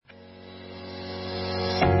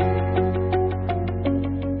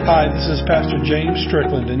Hi, this is Pastor James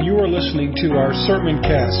Strickland, and you are listening to our sermon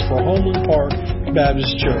cast for Homeland Park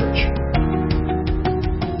Baptist Church.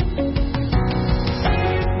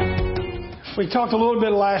 We talked a little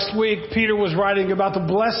bit last week. Peter was writing about the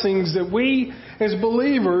blessings that we as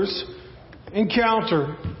believers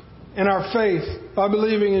encounter in our faith by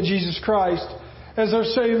believing in Jesus Christ as our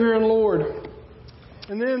Savior and Lord.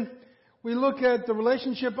 And then we look at the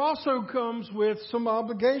relationship also comes with some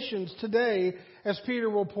obligations today, as Peter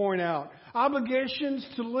will point out. Obligations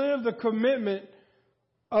to live the commitment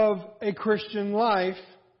of a Christian life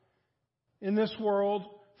in this world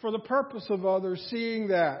for the purpose of others seeing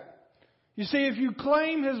that. You see, if you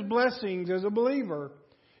claim His blessings as a believer,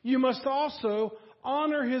 you must also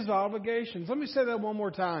honor His obligations. Let me say that one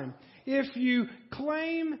more time. If you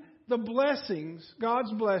claim the blessings,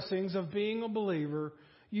 God's blessings of being a believer,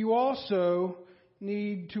 you also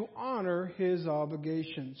need to honor His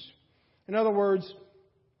obligations. In other words,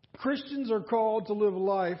 Christians are called to live a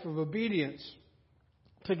life of obedience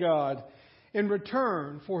to God in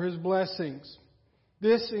return for His blessings.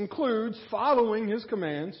 This includes following His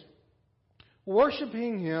commands,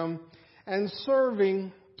 worshiping Him, and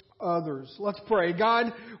serving others. Let's pray.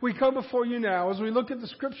 God, we come before You now as we look at the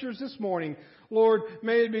Scriptures this morning. Lord,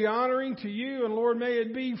 may it be honoring to You, and Lord, may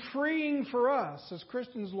it be freeing for us as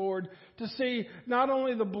Christians, Lord, to see not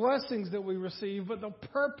only the blessings that we receive, but the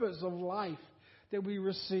purpose of life that we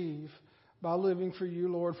receive by living for You,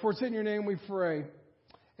 Lord. For it's in Your name we pray.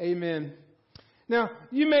 Amen. Now,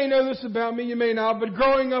 you may know this about me, you may not, but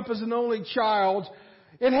growing up as an only child,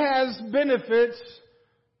 it has benefits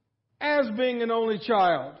as being an only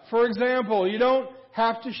child. For example, you don't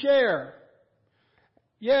have to share.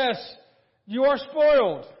 Yes, you are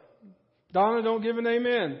spoiled. Donna, don't give an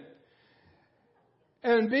amen.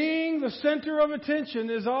 And being the center of attention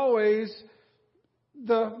is always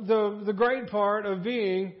the great part of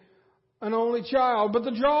being an only child. But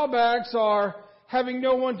the drawbacks are having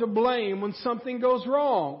no one to blame when something goes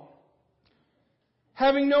wrong.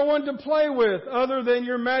 Having no one to play with other than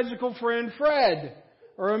your magical friend Fred,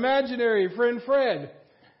 or imaginary friend Fred.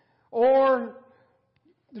 Or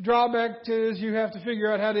the drawback is you have to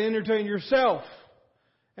figure out how to entertain yourself.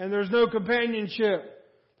 And there's no companionship.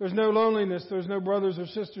 There's no loneliness. There's no brothers or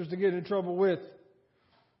sisters to get in trouble with.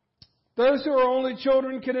 Those who are only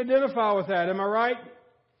children can identify with that. Am I right?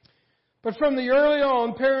 But from the early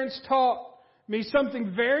on, parents taught me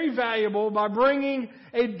something very valuable by bringing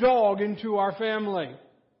a dog into our family.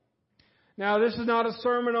 Now, this is not a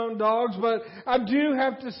sermon on dogs, but I do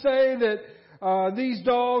have to say that these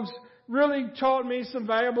dogs really taught me some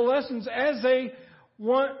valuable lessons as a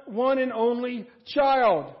one and only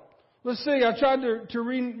child. Let's see, I tried to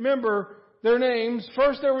remember their names.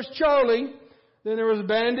 First there was Charlie, then there was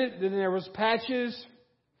Bandit, then there was Patches.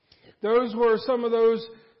 Those were some of those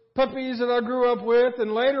puppies that I grew up with.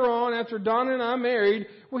 And later on, after Donna and I married,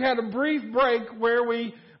 we had a brief break where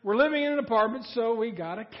we were living in an apartment, so we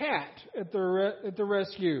got a cat at the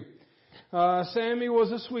rescue. Sammy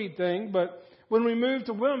was a sweet thing, but when we moved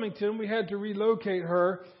to Wilmington, we had to relocate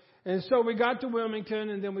her. And so we got to Wilmington,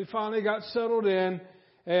 and then we finally got settled in.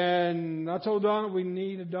 And I told Donna we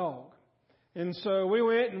need a dog. And so we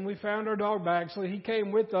went and we found our dog back. So he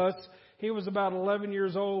came with us. He was about 11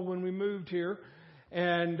 years old when we moved here.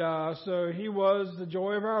 And so he was the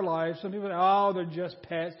joy of our life. Some people say, oh, they're just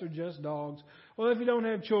pets, they're just dogs. Well, if you don't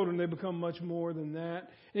have children, they become much more than that.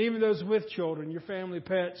 And even those with children, your family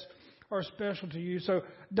pets are special to you. So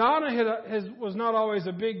Donna was not always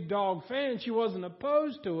a big dog fan. She wasn't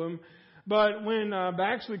opposed to him. But when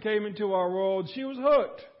Baxley came into our world, she was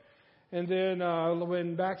hooked. And then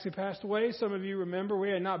when Baxley passed away, some of you remember, we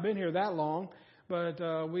had not been here that long, but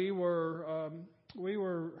we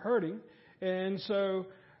were hurting. And so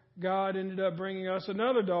God ended up bringing us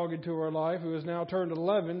another dog into our life who has now turned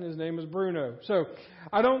 11. His name is Bruno. So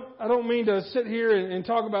I don't mean to sit here and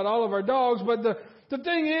talk about all of our dogs, but the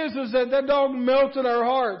thing is that dog melted our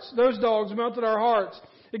hearts. Those dogs melted our hearts.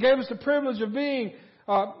 It gave us the privilege of being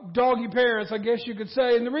doggy parents, I guess you could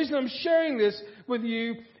say. And the reason I'm sharing this with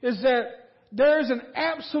you is that there's an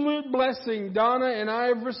absolute blessing Donna and I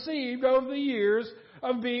have received over the years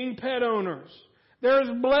of being pet owners. There's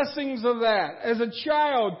blessings of that. As a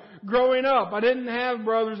child growing up, I didn't have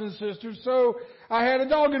brothers and sisters, so I had a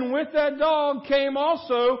dog. And with that dog came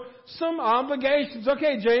also some obligations.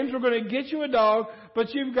 Okay, James, we're going to get you a dog,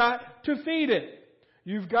 but you've got to feed it.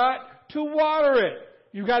 You've got to water it.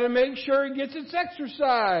 You've got to make sure it gets its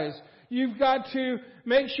exercise. You've got to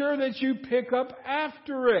make sure that you pick up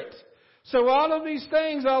after it. So all of these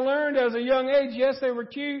things I learned as a young age. Yes, they were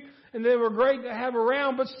cute and they were great to have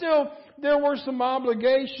around, but still there were some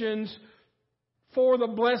obligations for the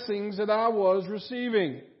blessings that I was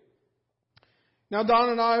receiving. Now, Don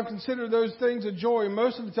and I have considered those things a joy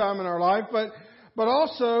most of the time in our life, but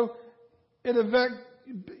also it affects,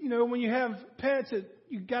 when you have pets,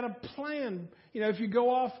 you got to plan. If you go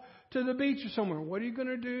off to the beach or somewhere, what are you going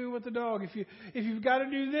to do with the dog? If you've got to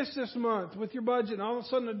do this month with your budget, and all of a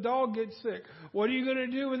sudden the dog gets sick, what are you going to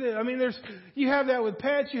do with it? I mean, you have that with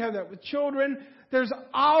pets, you have that with children. There's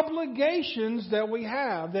obligations that we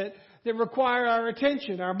have that require our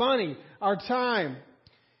attention, our money, our time.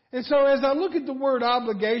 And so as I look at the word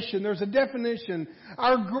obligation, there's a definition.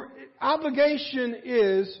 Our obligation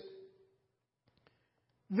is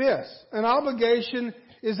this. An obligation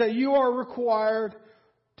is that you are required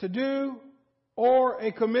to do or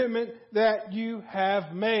a commitment that you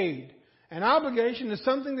have made. An obligation is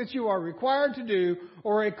something that you are required to do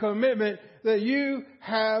or a commitment that you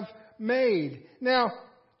have made. Now,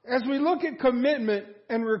 as we look at commitment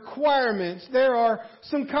and requirements, there are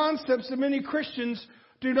some concepts that many Christians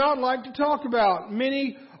do not like to talk about.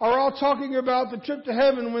 Many are all talking about the trip to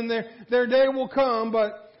heaven when their day will come,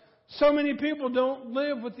 but so many people don't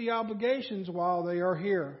live with the obligations while they are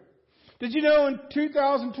here. Did you know in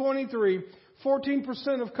 2023,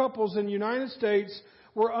 14% of couples in the United States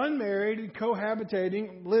were unmarried and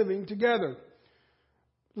cohabitating, living together?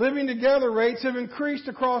 Living together rates have increased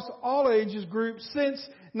across all ages groups since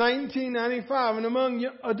 1995. And among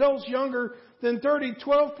adults younger than 30,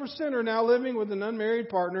 12% are now living with an unmarried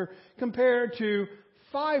partner compared to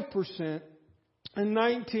 5% in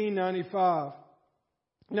 1995.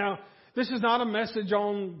 Now, this is not a message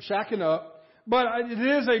on shacking up, but it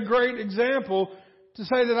is a great example to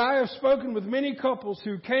say that I have spoken with many couples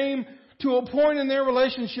who came to a point in their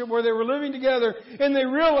relationship where they were living together and they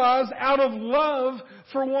realized out of love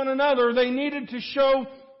for one another, they needed to show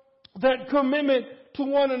that commitment to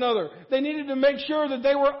one another. They needed to make sure that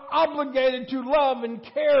they were obligated to love and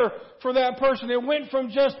care for that person. It went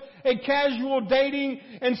from just a casual dating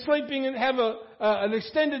and sleeping and have an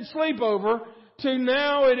extended sleepover to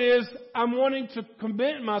now it is, I'm wanting to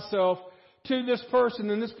commit myself to this person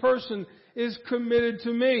and this person is committed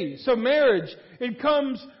to me. So marriage, it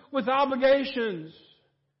comes with obligations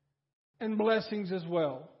and blessings as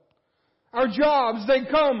well. Our jobs, they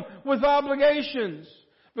come with obligations.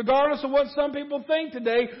 Regardless of what some people think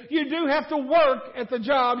today, you do have to work at the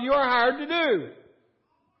job you are hired to do.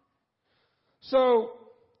 So,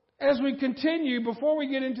 as we continue, before we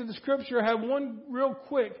get into the scripture, I have one real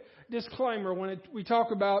quick disclaimer when we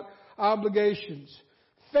talk about obligations.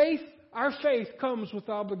 Our faith comes with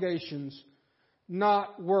obligations,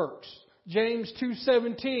 not works. James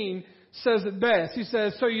 2:17 says it best. He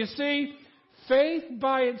says, so you see, faith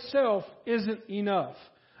by itself isn't enough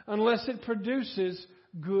unless it produces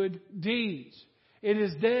good deeds. It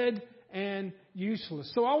is dead and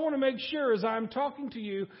useless. So I want to make sure as I'm talking to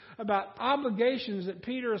you about obligations that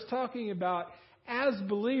Peter is talking about as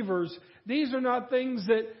believers, these are not things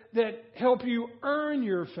that help you earn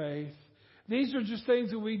your faith. These are just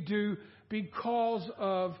things that we do because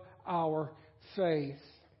of our faith.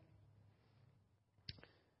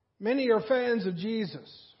 Many are fans of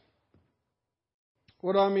Jesus.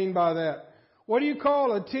 What do I mean by that? What do you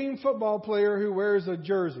call a team football player who wears a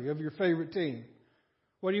jersey of your favorite team?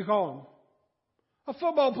 What do you call him? A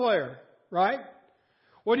football player, right?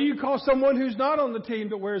 What do you call someone who's not on the team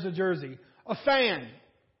that wears a jersey? A fan.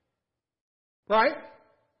 Right?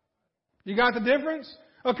 You got the difference?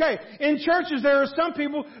 Okay, in churches there are some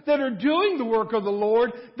people that are doing the work of the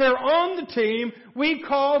Lord. They're on the team. We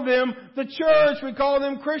call them the church. We call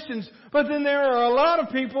them Christians. But then there are a lot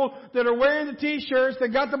of people that are wearing the t-shirts, they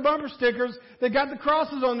got the bumper stickers, they got the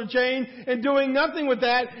crosses on the chain, and doing nothing with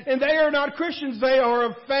that. And they are not Christians. They are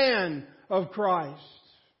a fan of Christ.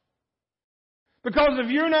 Because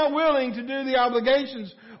if you're not willing to do the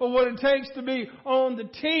obligations of what it takes to be on the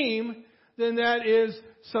team, then that is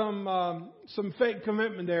some fake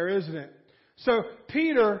commitment there, isn't it? So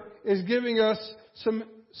Peter is giving us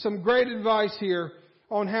some great advice here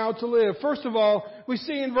on how to live. First of all, we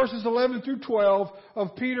see in verses 11 through 12 of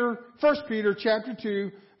 1 Peter chapter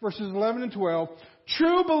 2, verses 11 and 12,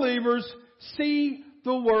 true believers see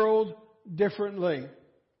the world differently.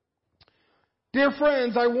 Dear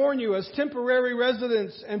friends, I warn you as temporary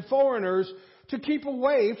residents and foreigners to keep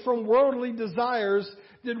away from worldly desires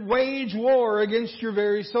that wage war against your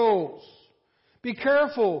very souls. Be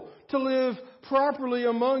careful to live properly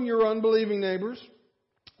among your unbelieving neighbors.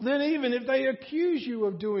 Then even if they accuse you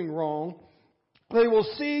of doing wrong, they will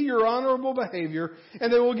see your honorable behavior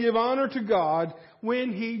and they will give honor to God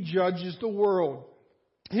when He judges the world.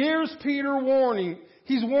 Here's Peter warning.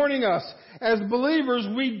 He's warning us. As believers,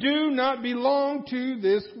 we do not belong to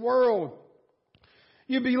this world.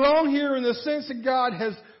 You belong here in the sense that God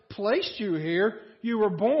has placed you here. You were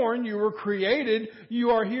born, you were created, you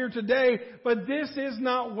are here today, but this is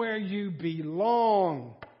not where you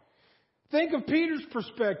belong. Think of Peter's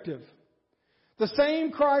perspective. The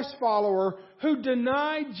same Christ follower who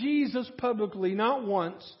denied Jesus publicly, not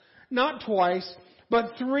once, not twice,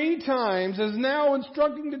 but 3 times, is now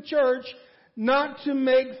instructing the church not to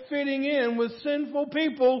make fitting in with sinful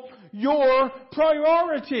people your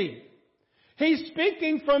priority. He's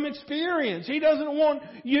speaking from experience. He doesn't want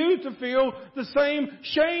you to feel the same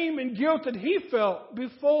shame and guilt that he felt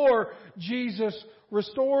before Jesus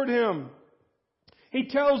restored him. He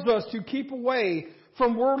tells us to keep away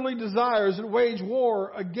from worldly desires that wage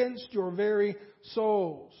war against your very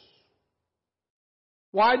souls.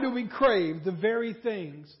 Why do we crave the very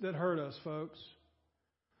things that hurt us, folks?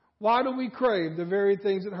 Why do we crave the very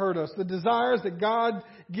things that hurt us? The desires that God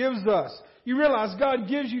gives us. You realize God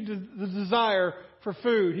gives you the desire for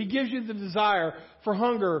food. He gives you the desire for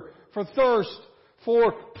hunger, for thirst,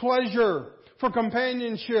 for pleasure, for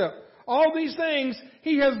companionship. All these things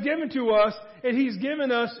He has given to us, and He's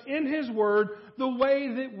given us in His Word the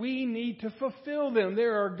way that we need to fulfill them.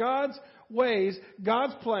 There are God's ways,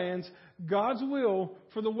 God's plans, God's will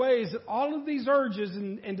for the ways that all of these urges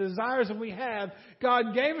and desires that we have,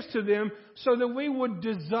 God gave us to them so that we would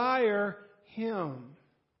desire Him.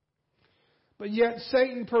 But yet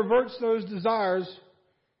Satan perverts those desires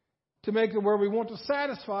to make it where we want to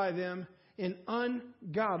satisfy them in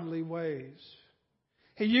ungodly ways.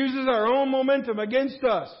 He uses our own momentum against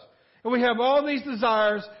us. And we have all these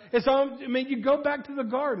desires. You go back to the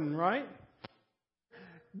garden, right?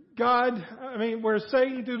 Where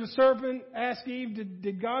Satan through the serpent asked Eve,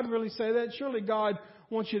 did God really say that? Surely God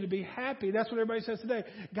wants you to be happy. That's what everybody says today.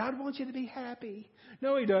 God wants you to be happy.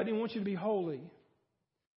 No, He doesn't. He wants you to be holy.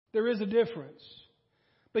 There is a difference.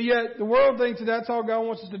 But yet the world thinks that that's all God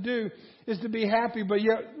wants us to do is to be happy. But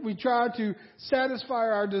yet we try to satisfy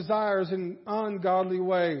our desires in ungodly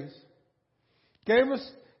ways.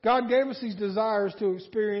 God gave us these desires to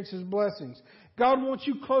experience His blessings. God wants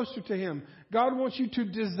you closer to Him. God wants you to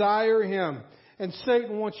desire Him. And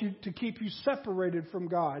Satan wants you to keep you separated from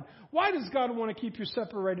God. Why does God want to keep you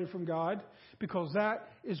separated from God? Because that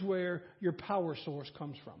is where your power source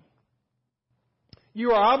comes from.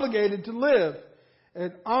 You are obligated to live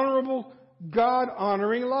an honorable,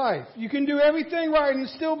 God-honoring life. You can do everything right and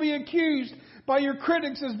still be accused by your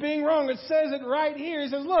critics as being wrong. It says it right here.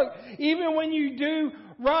 It says, look, even when you do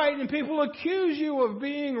right and people accuse you of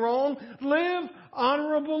being wrong, live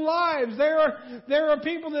honorable lives. There are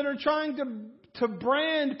people that are trying to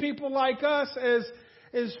brand people like us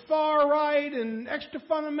as far right and extra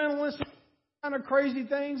fundamentalist kind of crazy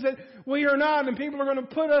things that we are not. And people are going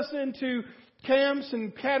to put us into camps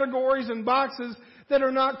and categories and boxes that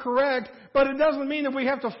are not correct, but it doesn't mean that we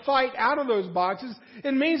have to fight out of those boxes.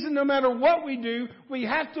 It means that no matter what we do, we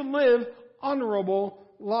have to live honorable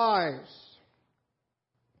lives.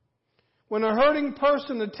 When a hurting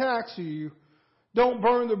person attacks you, don't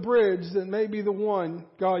burn the bridge that may be the one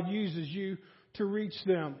God uses you to reach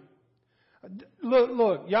them.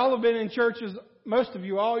 Look, y'all have been in churches, most of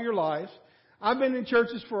you, all your lives. I've been in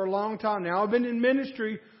churches for a long time now. I've been in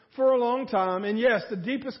ministry for a long time. And yes, the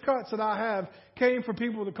deepest cuts that I have came from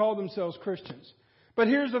people that call themselves Christians. But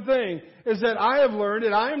here's the thing, is that I have learned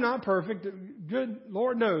that I am not perfect. Good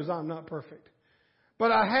Lord knows I'm not perfect.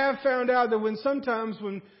 But I have found out that sometimes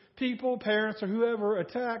when people, parents, or whoever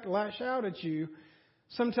lash out at you,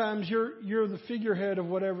 sometimes you're the figurehead of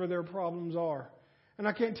whatever their problems are. And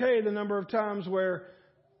I can't tell you the number of times where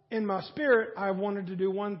in my spirit I wanted to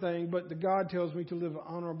do one thing, but the God tells me to live an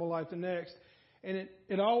honorable life the next. And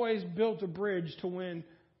it always built a bridge to when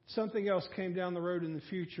something else came down the road in the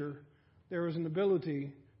future, there was an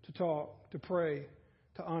ability to talk, to pray,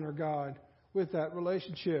 to honor God with that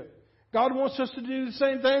relationship. God wants us to do the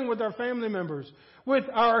same thing with our family members, with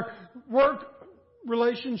our work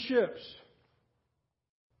relationships,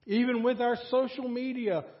 even with our social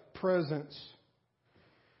media presence.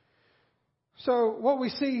 So what we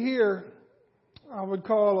see here, I would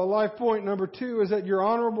call a life point number 2, is that your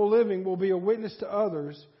honorable living will be a witness to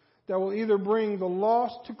others that will either bring the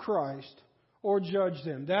lost to Christ or judge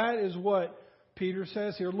them. That is what Peter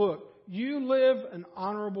says here. Look, you live an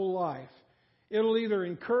honorable life. It'll either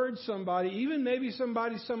encourage somebody, even maybe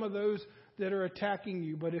some of those that are attacking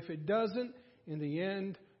you. But if it doesn't, in the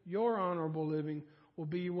end, your honorable living will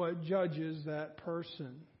be what judges that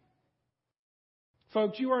person.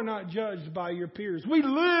 Folks, you are not judged by your peers. We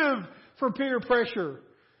live for peer pressure.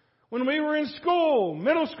 When we were in school,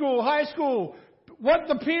 middle school, high school, what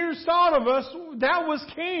the peers thought of us, that was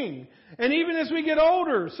king. And even as we get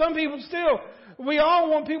older, some people still, we all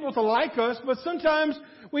want people to like us, but sometimes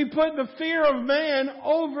we put the fear of man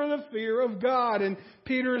over the fear of God. And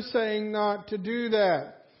Peter is saying not to do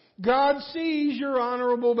that. God sees your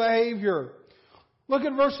honorable behavior. Look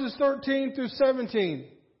at verses 13 through 17.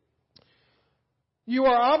 You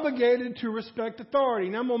are obligated to respect authority.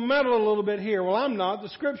 Now I'm going to meddle a little bit here. Well, I'm not. The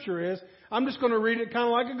Scripture is. I'm just going to read it kind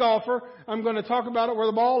of like a golfer. I'm going to talk about it where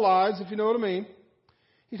the ball lies, if you know what I mean.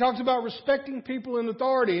 He talks about respecting people in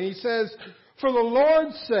authority. And he says, for the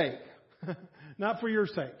Lord's sake, not for your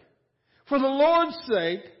sake. For the Lord's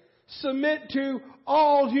sake, submit to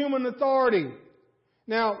all human authority.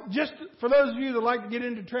 Now, just for those of you that like to get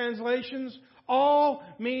into translations, all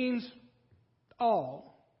means all.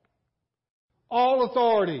 All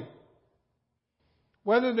authority.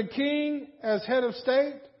 Whether the king as head of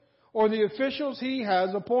state or the officials he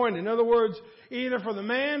has appointed. In other words, either for the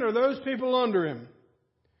man or those people under him.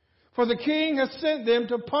 For the king has sent them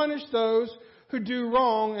to punish those who do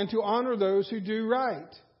wrong and to honor those who do right.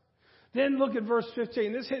 Then look at verse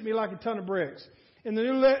 15. This hit me like a ton of bricks. In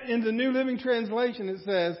the New Living Translation it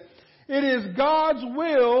says, it is God's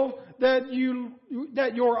will that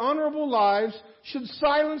your honorable lives should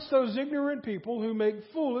silence those ignorant people who make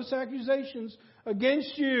foolish accusations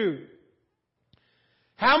against you.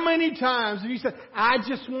 How many times have you said, I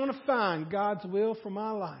just want to find God's will for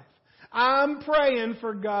my life. I'm praying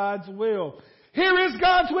for God's will. Here is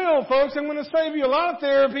God's will, folks. I'm going to save you a lot of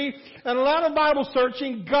therapy and a lot of Bible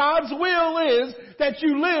searching. God's will is that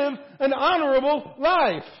you live an honorable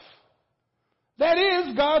life. That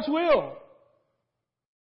is God's will.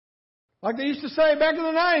 Like they used to say back in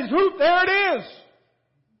the 90s, whoop, there it is.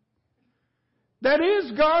 That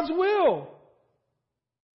is God's will.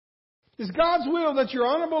 It's God's will that your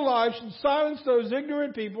honorable life should silence those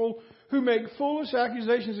ignorant people who make foolish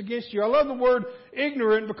accusations against you. I love the word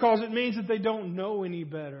ignorant because it means that they don't know any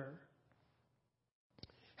better.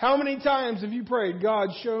 How many times have you prayed, God,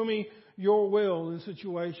 show me your will in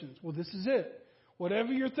situations? Well, this is it.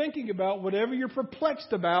 Whatever you're thinking about, whatever you're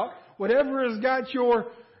perplexed about, whatever has got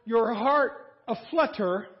your heart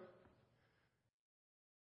aflutter,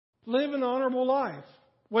 live an honorable life.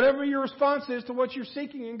 Whatever your response is to what you're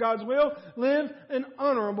seeking in God's will, live an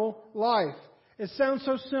honorable life. It sounds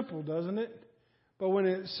so simple, doesn't it? But when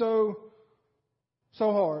it's so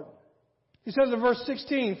hard. He says in verse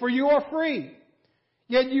 16, for you are free,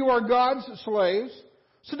 yet you are God's slaves.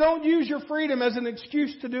 So don't use your freedom as an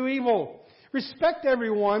excuse to do evil. Respect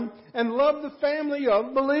everyone and love the family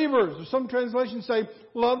of believers. Or some translations say,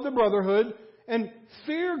 love the brotherhood and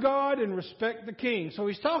fear God and respect the king. So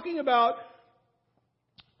he's talking about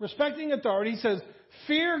respecting authority. He says,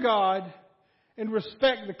 fear God and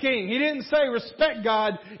respect the king. He didn't say respect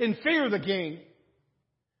God and fear the king.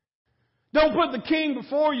 Don't put the king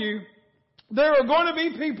before you. There are going to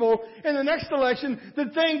be people in the next election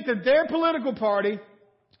that think that their political party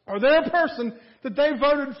or their person that they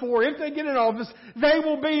voted for, if they get in office, they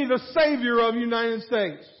will be the savior of the United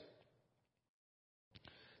States.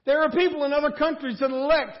 There are people in other countries that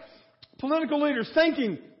elect political leaders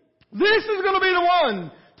thinking, this is going to be the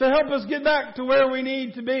one to help us get back to where we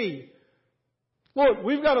need to be. Look,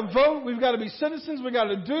 we've got to vote. We've got to be citizens. We've got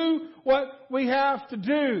to do what we have to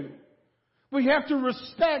do. We have to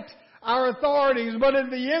respect our authorities. But at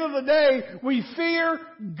the end of the day, we fear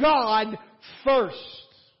God first.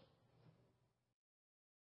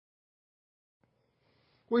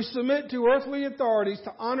 We submit to earthly authorities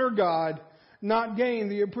to honor God, not gain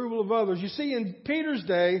the approval of others. You see, in Peter's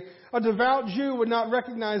day, a devout Jew would not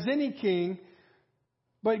recognize any king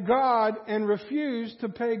but God and refuse to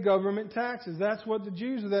pay government taxes. That's what the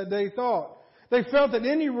Jews of that day thought. They felt that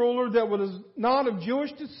any ruler that was not of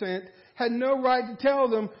Jewish descent had no right to tell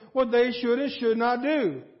them what they should and should not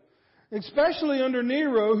do. Especially under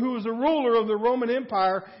Nero, who was a ruler of the Roman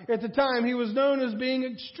Empire at the time, he was known as being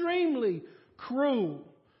extremely cruel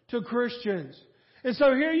to Christians. And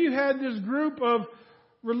so here you had this group of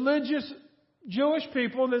religious Jewish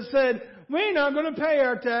people that said, we're not going to pay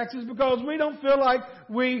our taxes because we don't feel like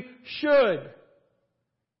we should.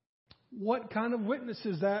 What kind of witness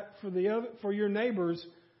is that for your neighbors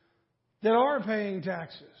that are paying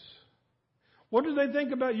taxes? What do they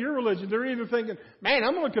think about your religion? They're either thinking, man,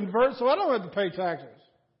 I'm going to convert so I don't have to pay taxes.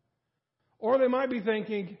 Or they might be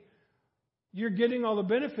thinking, you're getting all the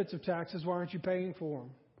benefits of taxes, why aren't you paying for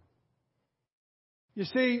them? You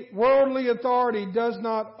see, worldly authority does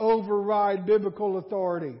not override biblical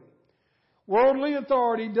authority. Worldly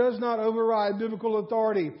authority does not override biblical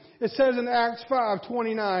authority. It says in Acts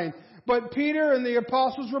 5:29, but Peter and the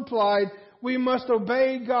apostles replied, we must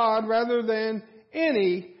obey God rather than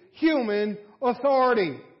any human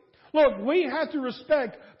authority. Look, we have to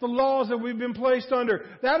respect the laws that we've been placed under.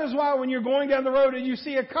 That is why when you're going down the road and you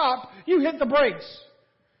see a cop, you hit the brakes.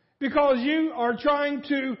 Because you are trying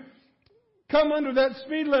to come under that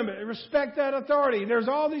speed limit and respect that authority. There's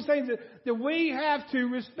all these things that we have to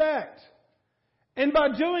respect. And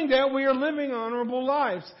by doing that, we are living honorable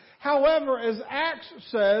lives. However, as Acts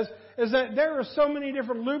says, is that there are so many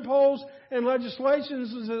different loopholes and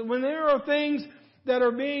legislations that when there are things that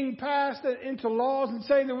are being passed into laws and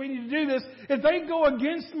saying that we need to do this, if they go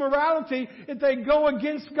against morality, if they go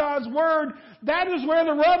against God's Word, that is where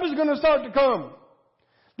the rub is going to start to come.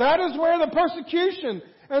 That is where the persecution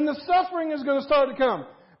and the suffering is going to start to come.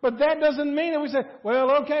 But that doesn't mean that we say,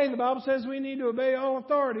 well, okay, the Bible says we need to obey all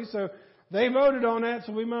authority, so they voted on that,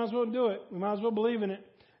 so we might as well do it. We might as well believe in it.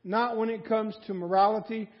 Not when it comes to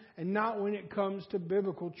morality and not when it comes to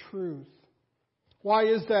biblical truth. Why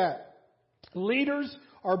is that? Leaders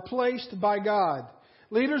are placed by God.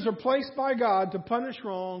 Leaders are placed by God to punish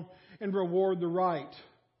wrong and reward the right.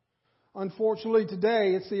 Unfortunately,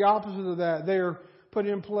 today, it's the opposite of that. They are put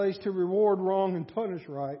in place to reward wrong and punish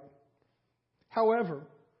right. However,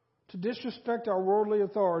 to disrespect our worldly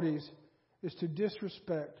authorities is to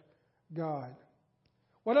disrespect God.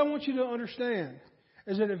 What I want you to understand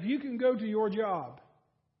is that if you can go to your job,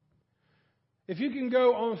 if you can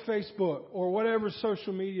go on Facebook or whatever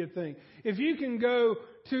social media thing, if you can go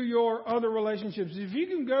to your other relationships, if you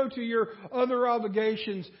can go to your other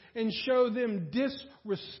obligations and show them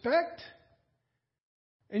disrespect,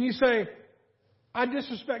 and you say, I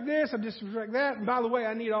disrespect this, I disrespect that, and by the way,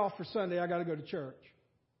 I need off for Sunday, I got to go to church.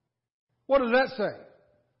 What does that say?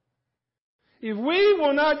 If we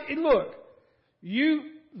will not, look,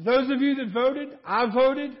 those of you that voted, I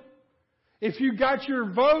voted. If you got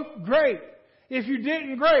your vote, great. If you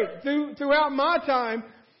didn't, great. Throughout my time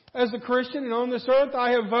as a Christian and on this earth,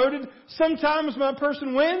 I have voted. Sometimes my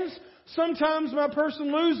person wins. Sometimes my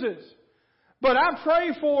person loses. But I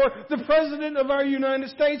pray for the President of our United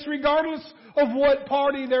States, regardless of what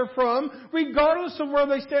party they're from, regardless of where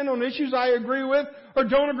they stand on issues I agree with or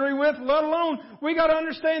don't agree with, let alone, we got to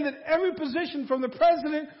understand that every position from the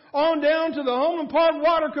President on down to the Home and Park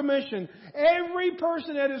Water Commission, every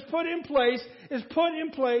person that is put in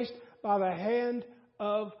place by the hand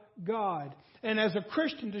of God. And as a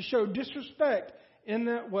Christian, to show disrespect in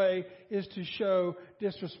that way is to show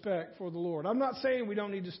disrespect for the Lord. I'm not saying we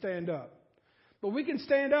don't need to stand up. But we can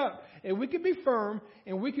stand up and we can be firm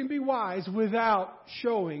and we can be wise without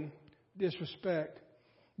showing disrespect.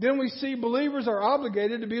 Then we see believers are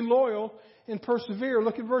obligated to be loyal and persevere.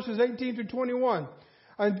 Look at verses 18 through 21.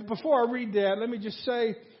 And before I read that, let me just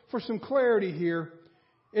say for some clarity here,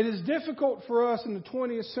 it is difficult for us in the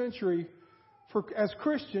 20th century as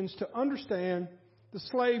Christians to understand the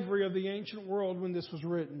slavery of the ancient world when this was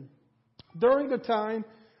written. During the time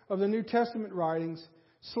of the New Testament writings,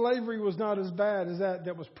 slavery was not as bad as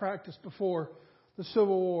that was practiced before the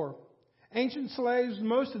Civil War. Ancient slaves,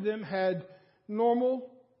 most of them had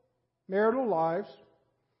normal marital lives.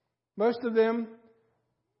 Most of them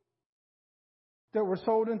that were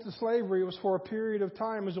sold into slavery was for a period of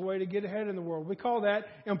time as a way to get ahead in the world. We call that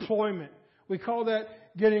employment. We call that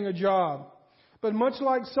getting a job. But much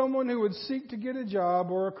like someone who would seek to get a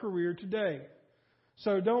job or a career today.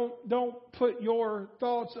 So don't put your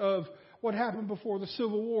thoughts of what happened before the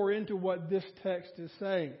Civil War into what this text is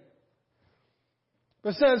saying.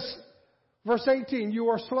 It says, verse 18, you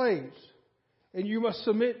are slaves, and you must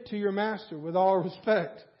submit to your master with all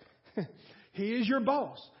respect. He is your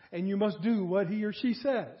boss, and you must do what he or she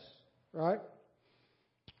says. Right?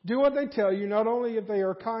 Do what they tell you, not only if they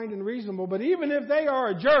are kind and reasonable, but even if they are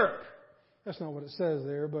a jerk. That's not what it says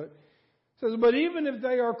there, but it says, but even if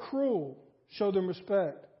they are cruel, show them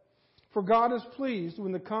respect. For God is pleased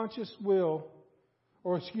when for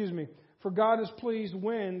God is pleased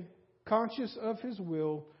when, conscious of His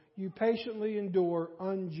will, you patiently endure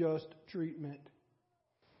unjust treatment.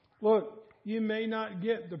 Look, you may not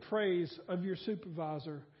get the praise of your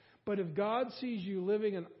supervisor, but if God sees you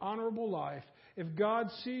living an honorable life, if God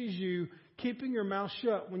sees you keeping your mouth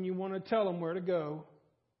shut when you want to tell Him where to go,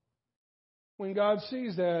 when God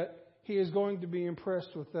sees that, He is going to be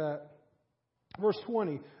impressed with that. Verse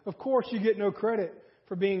 20, of course you get no credit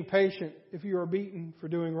for being patient if you are beaten for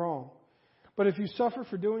doing wrong. But if you suffer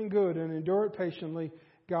for doing good and endure it patiently,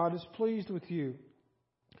 God is pleased with you.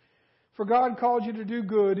 For God called you to do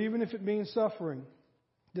good even if it means suffering.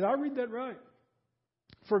 Did I read that right?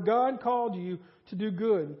 For God called you to do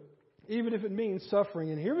good even if it means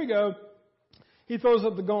suffering. And here we go. He throws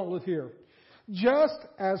up the gauntlet here. Just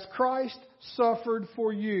as Christ suffered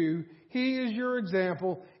for you, He is your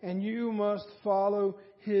example, and you must follow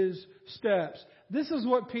His steps. This is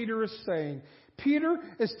what Peter is saying. Peter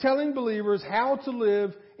is telling believers how to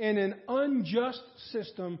live in an unjust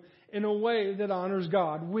system in a way that honors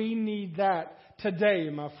God. We need that today,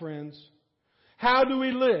 my friends. How do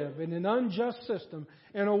we live in an unjust system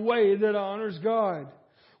in a way that honors God?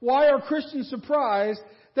 Why are Christians surprised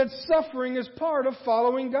that suffering is part of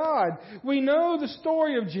following God? We know the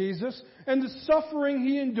story of Jesus and the suffering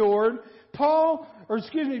He endured.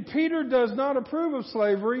 Peter does not approve of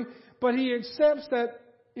slavery, but he accepts that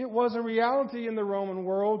it was a reality in the Roman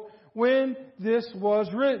world when this was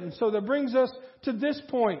written. So that brings us to this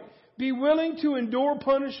point. Be willing to endure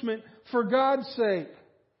punishment for God's sake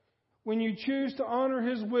when you choose to honor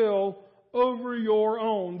His will over your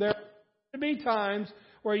own. There will be times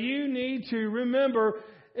where you need to remember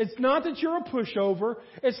it's not that you're a pushover.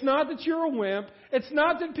 It's not that you're a wimp. It's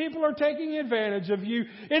not that people are taking advantage of you.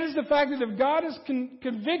 It is the fact that if God has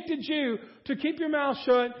convicted you to keep your mouth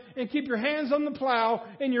shut and keep your hands on the plow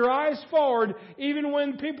and your eyes forward, even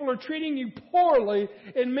when people are treating you poorly,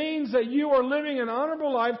 it means that you are living an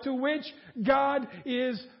honorable life to which God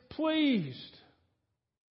is pleased.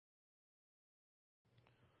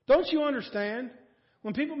 Don't you understand?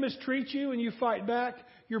 When people mistreat you and you fight back,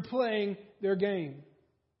 you're playing their game.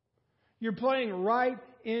 You're playing right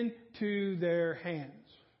into their hands.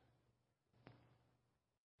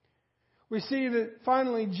 We see that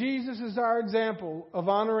finally Jesus is our example of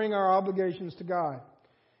honoring our obligations to God.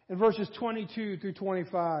 In verses 22 through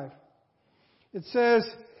 25, it says,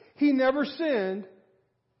 He never sinned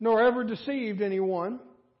nor ever deceived anyone.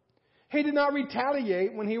 He did not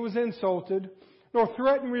retaliate when He was insulted, nor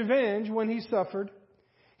threaten revenge when He suffered.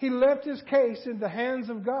 He left His case in the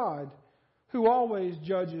hands of God, who always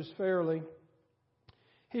judges fairly.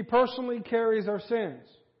 He personally carries our sins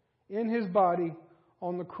in His body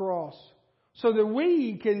on the cross, so that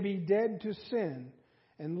we can be dead to sin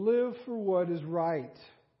and live for what is right.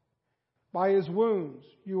 By His wounds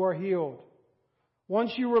you are healed.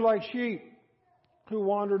 Once you were like sheep who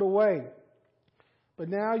wandered away, but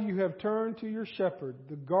now you have turned to your shepherd,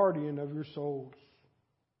 the guardian of your souls.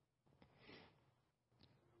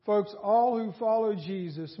 Folks, all who follow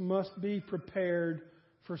Jesus must be prepared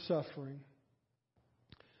for suffering.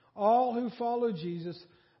 All who follow Jesus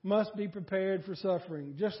must be prepared for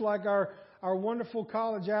suffering. Just like our wonderful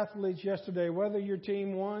college athletes yesterday, whether your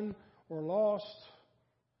team won or lost,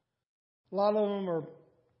 a lot of them are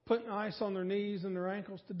putting ice on their knees and their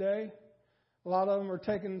ankles today. A lot of them are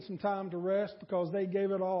taking some time to rest because they gave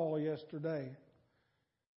it all yesterday.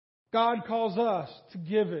 God calls us to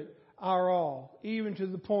give it our all, even to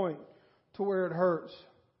the point to where it hurts.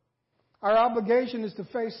 Our obligation is to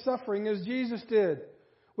face suffering as Jesus did,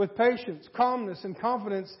 with patience, calmness, and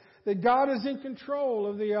confidence that God is in control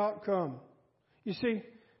of the outcome. You see,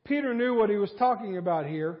 Peter knew what he was talking about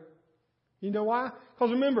here. You know why?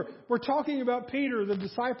 Because remember, we're talking about Peter, the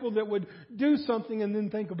disciple that would do something and then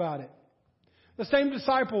think about it. The same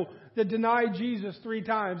disciple that denied Jesus 3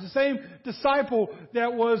 times. The same disciple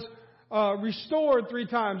that was restored 3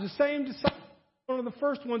 times. The same disciple, one of the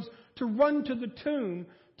first ones to run to the tomb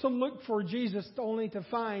to look for Jesus only to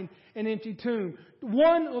find an empty tomb.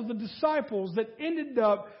 One of the disciples that ended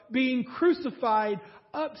up being crucified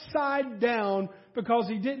upside down because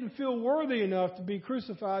he didn't feel worthy enough to be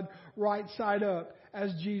crucified right side up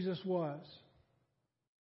as Jesus was.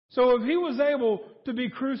 So if he was able to be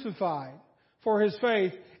crucified for his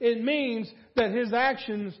faith, it means that his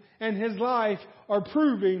actions and his life are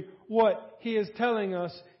proving what he is telling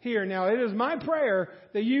us here. Now, it is my prayer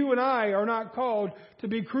that you and I are not called to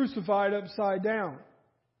be crucified upside down.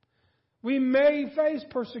 We may face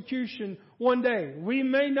persecution one day. We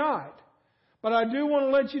may not. But I do want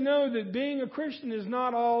to let you know that being a Christian is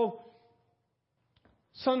not all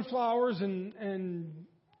sunflowers and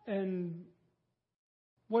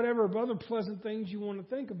whatever other pleasant things you want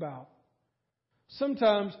to think about.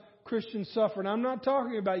 Sometimes Christians suffer. And I'm not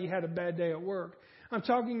talking about you had a bad day at work. I'm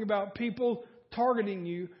talking about people targeting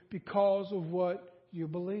you because of what you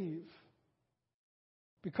believe.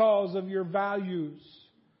 Because of your values.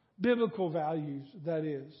 Biblical values, that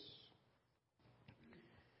is.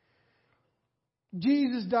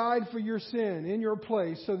 Jesus died for your sin in your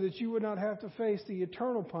place so that you would not have to face the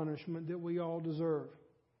eternal punishment that we all deserve.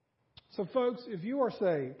 So folks, if you are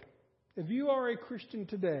saved, if you are a Christian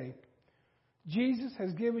today, Jesus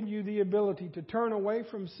has given you the ability to turn away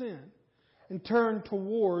from sin and turn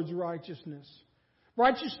towards righteousness.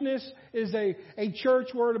 Righteousness is a church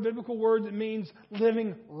word, a biblical word that means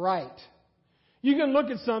living right. You can look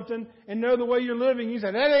at something and know the way you're living. You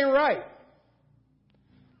say, that ain't right.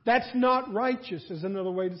 That's not righteous, is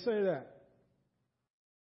another way to say that.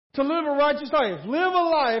 To live a righteous life. Live a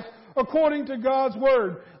life according to God's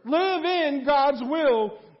Word. Live in God's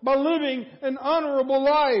will by living an honorable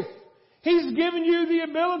life. He's given you the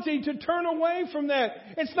ability to turn away from that.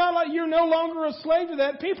 It's not like you're no longer a slave to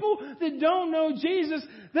that. People that don't know Jesus,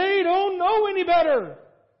 they don't know any better.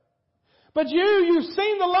 But you've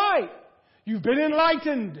seen the light. You've been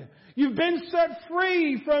enlightened. You've been set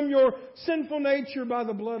free from your sinful nature by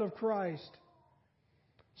the blood of Christ.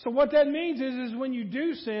 So what that means is when you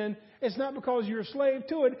do sin, it's not because you're a slave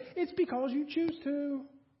to it. It's because you choose to.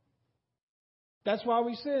 That's why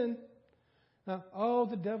we sin.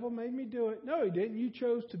 The devil made me do it. No, he didn't. You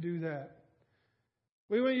chose to do that.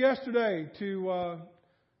 We went yesterday to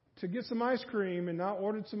get some ice cream, and I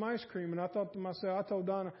ordered some ice cream, and I thought to myself, I told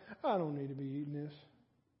Donna, I don't need to be eating this.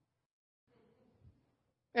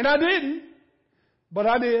 And I didn't, but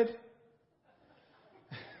I did.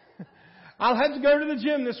 I'll have to go to the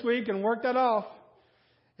gym this week and work that off.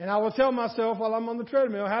 And I will tell myself while I'm on the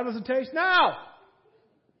treadmill, how does it taste now?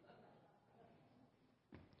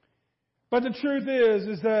 But the truth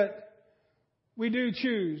is that we do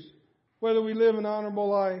choose whether we live an honorable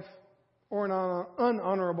life or an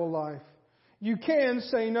unhonorable life. You can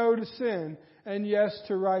say no to sin and yes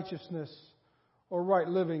to righteousness or right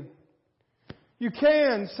living. You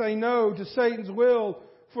can say no to Satan's will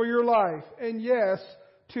for your life and yes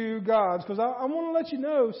to God's. Because I want to let you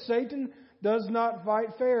know, Satan does not fight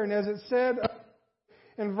fair. And as it said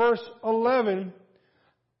in verse 11,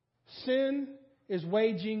 sin is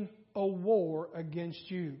waging a war against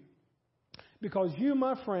you. Because you,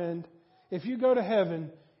 my friend, if you go to heaven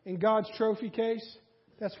in God's trophy case,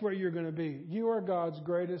 that's where you're going to be. You are God's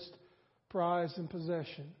greatest prize and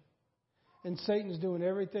possession. And Satan's doing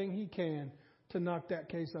everything he can to knock that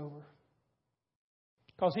case over.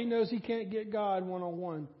 Because he knows he can't get God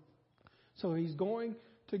one-on-one. So he's going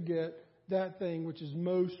to get that thing which is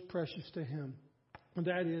most precious to him. And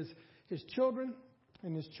that is his children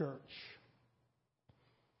and his church.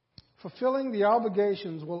 Fulfilling the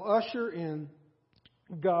obligations will usher in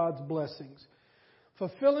God's blessings.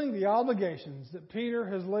 Fulfilling the obligations that Peter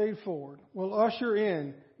has laid forward will usher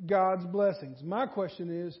in God's blessings. My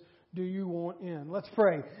question is, do you want in? Let's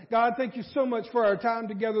pray. God, thank you so much for our time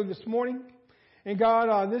together this morning. And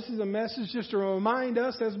God, this is a message just to remind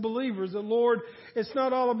us as believers that, Lord, it's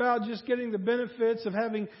not all about just getting the benefits of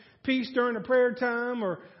having peace during a prayer time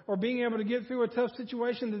or being able to get through a tough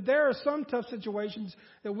situation. That there are some tough situations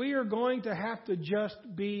that we are going to have to just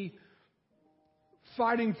be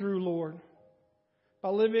fighting through, Lord, by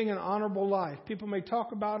living an honorable life. People may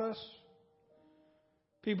talk about us.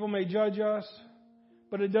 People may judge us.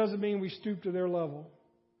 But it doesn't mean we stoop to their level.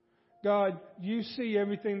 God, you see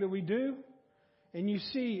everything that we do. And you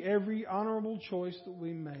see every honorable choice that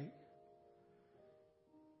we make.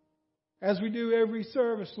 As we do every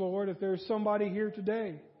service, Lord, if there's somebody here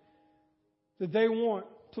today that they want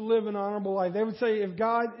to live an honorable life, they would say,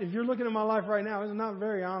 if you're looking at my life right now, it's not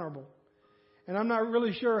very honorable. And I'm not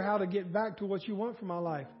really sure how to get back to what you want for my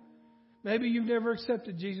life. Maybe you've never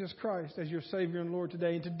accepted Jesus Christ as your Savior and Lord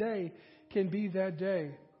today. And today can be that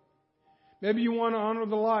day. Maybe you want to honor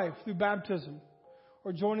the life through baptism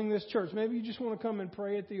or joining this church. Maybe you just want to come and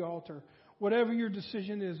pray at the altar. Whatever your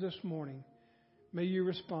decision is this morning, may you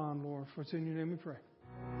respond, Lord, for it's in your name we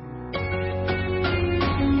pray.